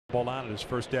Ball on his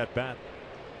first at bat.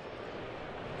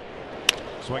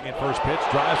 Swinging first pitch,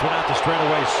 drives one out to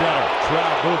straightaway center.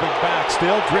 Trout moving back,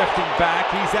 still drifting back.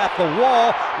 He's at the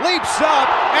wall, leaps up,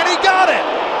 and he got it!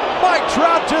 Mike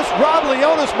Trout just robbed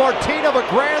Leonys Martin of a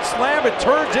grand slam. It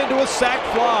turns into a sac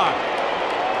fly.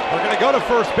 We're going to go to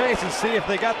first base and see if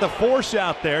they got the force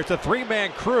out there. It's a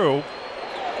three-man crew.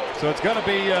 So it's going to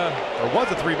be, or was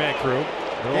a three-man crew.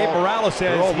 Gabe Morales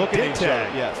says they're all he looking did at each tag.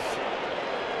 other, yes.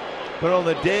 But on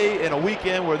the day and a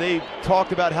weekend where they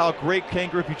talked about how great Ken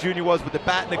Griffey Jr. was with the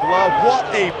bat and the glove, what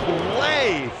a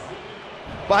play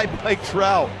by Mike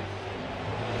Trout.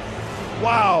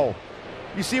 Wow.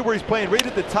 You see where he's playing right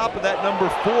at the top of that number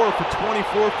 4 for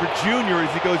 24 for Junior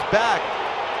as he goes back.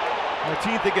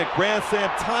 Martin thinking a grand slam,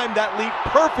 timed that leap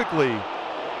perfectly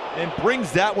and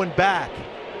brings that one back.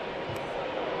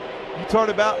 You talk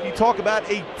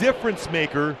about a difference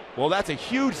maker. Well, that's a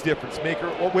huge difference maker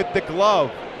with the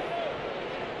glove.